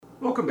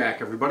Welcome back,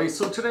 everybody.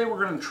 So today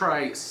we're going to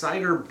try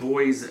Cider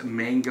Boys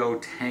Mango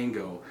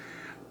Tango.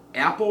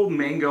 Apple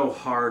Mango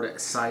Hard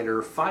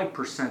Cider, 5%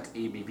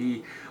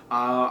 ABV.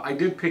 I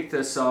did pick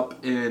this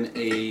up in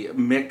a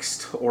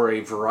mixed or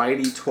a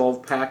variety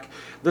 12-pack.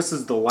 This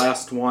is the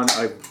last one.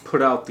 I've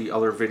put out the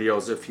other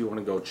videos if you want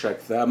to go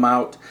check them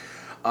out.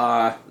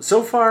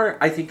 So far,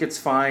 I think it's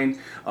fine.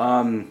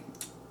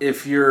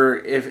 If you're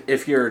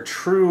a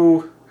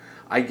true,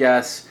 I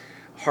guess,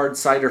 hard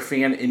cider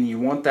fan and you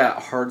want that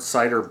hard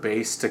cider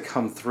base to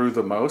come through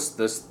the most,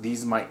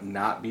 these might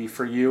not be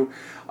for you.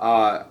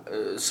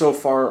 So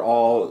far,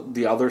 all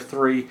the other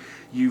three,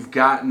 you've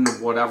gotten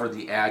whatever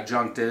the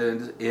adjunct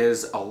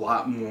is a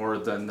lot more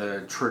than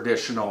the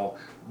traditional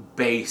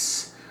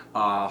base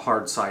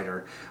hard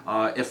cider.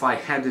 If I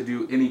had to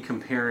do any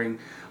comparing,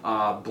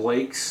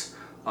 Blake's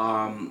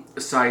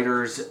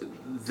ciders,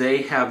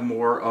 they have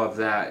more of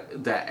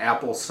that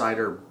apple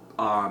cider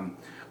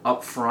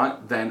up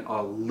front than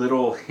a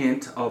little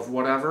hint of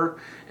whatever.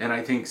 And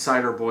I think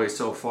Cider Boy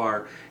so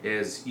far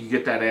is you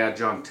get that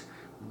adjunct,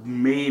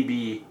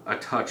 maybe a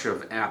touch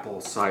of apple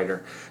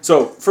cider.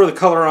 So for the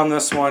color on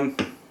this one,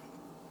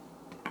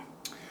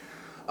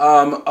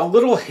 a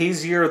little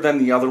hazier than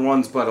the other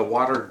ones, but a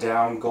watered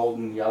down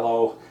golden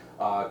yellow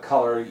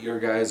color. You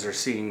guys are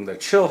seeing the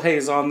chill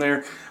haze on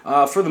there.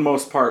 For the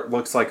most part,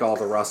 looks like all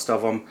the rest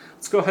of them.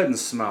 Let's go ahead and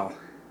smell.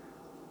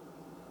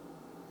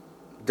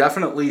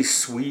 Definitely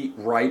sweet,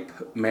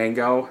 ripe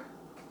mango.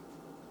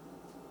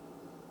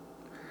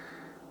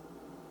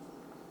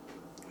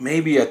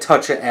 Maybe a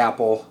touch of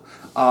apple.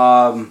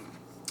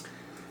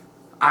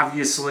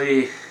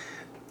 Obviously,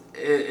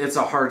 it's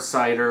a hard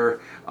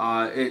cider.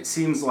 It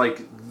seems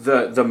like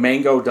the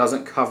mango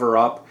doesn't cover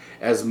up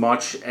as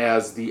much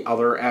as the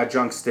other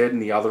adjuncts did in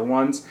the other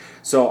ones.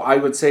 So I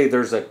would say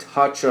there's a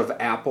touch of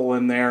apple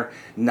in there,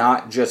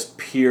 not just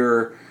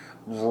pure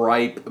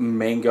ripe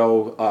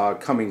mango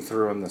coming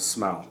through in the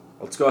smell.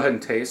 Let's go ahead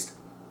and taste.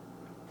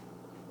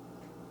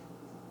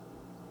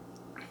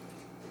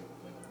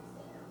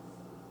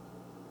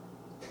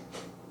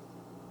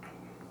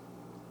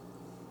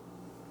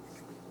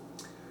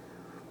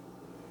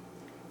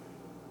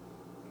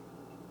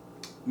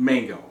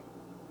 Mango.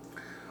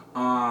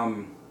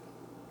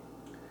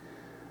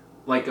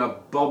 Like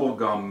a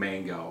bubblegum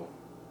mango.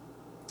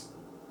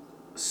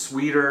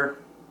 Sweeter.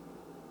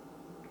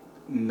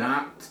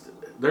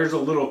 There's a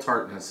little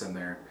tartness in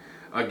there.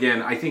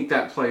 Again, I think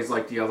that plays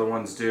like the other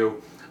ones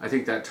do. I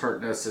think that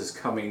tartness is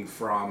coming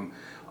from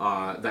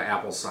the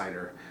apple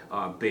cider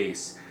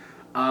base.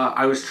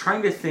 I was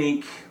trying to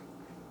think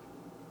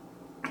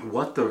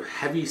what the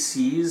Heavy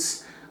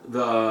Seas,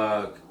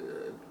 the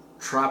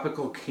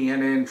Trop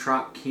Cannon,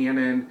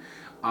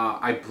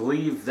 I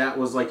believe that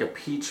was like a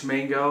peach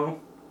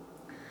mango.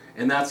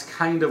 And that's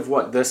kind of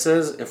what this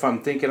is, if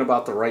I'm thinking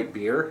about the right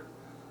beer.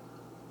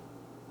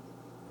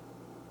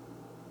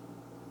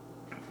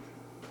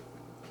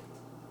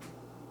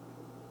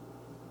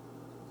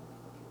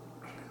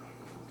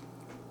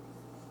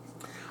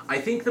 I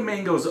think the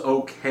mango's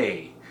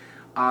okay.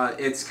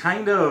 It's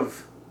kind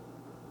of,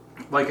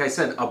 like I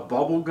said, a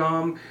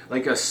bubblegum,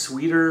 like a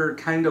sweeter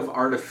kind of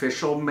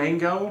artificial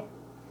mango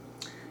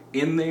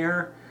in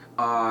there.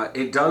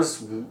 It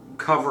does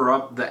cover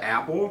up the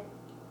apple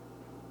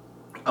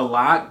a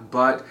lot,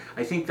 but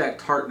I think that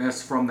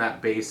tartness from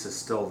that base is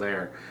still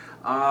there.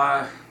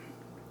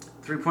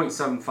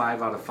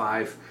 3.75 out of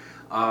 5.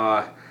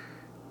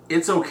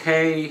 It's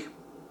okay.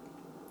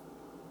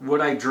 Would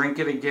I drink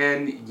it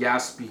again?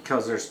 Yes,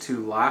 because there's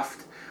 2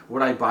 left.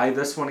 Would I buy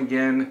this one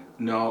again?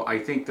 No. I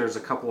think there's a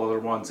couple other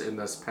ones in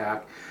this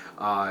pack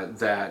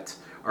that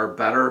are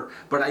better,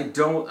 but I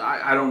don't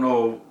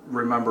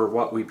remember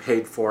what we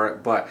paid for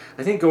it, but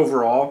I think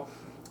overall,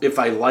 if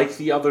I like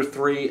the other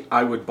 3,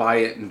 I would buy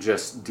it and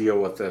just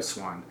deal with this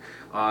one.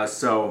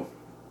 So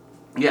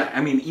yeah, I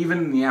mean, even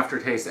in the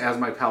aftertaste, as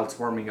my palate's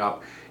warming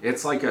up,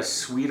 it's like a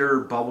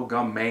sweeter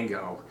bubblegum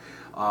mango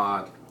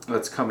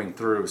that's coming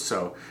through.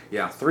 So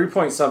yeah,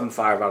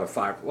 3.75 out of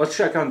 5. Let's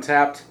check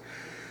Untappd.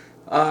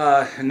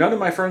 None of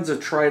my friends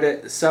have tried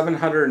it.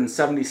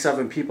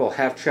 777 people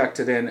have checked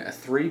it in.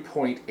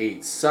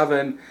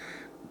 3.87.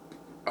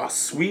 A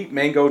sweet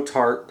mango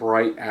tart,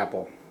 bright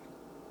apple.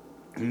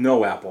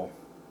 No apple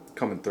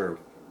coming through.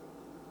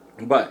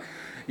 But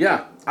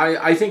yeah,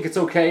 I think it's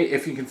okay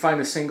if you can find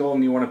a single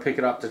and you want to pick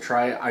it up to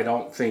try it. I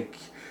don't think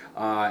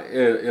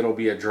it'll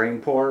be a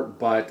drain pour,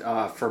 but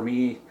for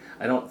me,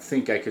 I don't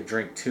think I could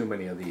drink too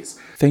many of these.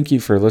 Thank you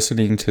for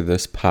listening to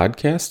this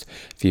podcast.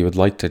 If you would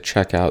like to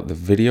check out the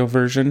video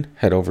version,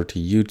 head over to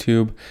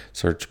YouTube,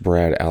 search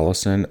Brad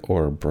Allison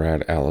or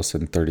Brad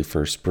Allison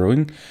 31st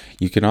Brewing.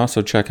 You can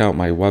also check out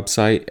my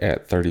website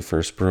at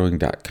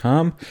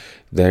 31stbrewing.com.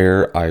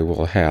 There I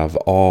will have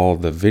all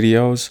the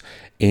videos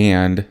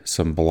and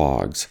some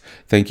blogs.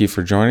 Thank you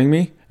for joining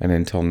me, and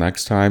until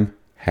next time,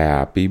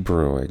 happy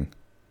brewing.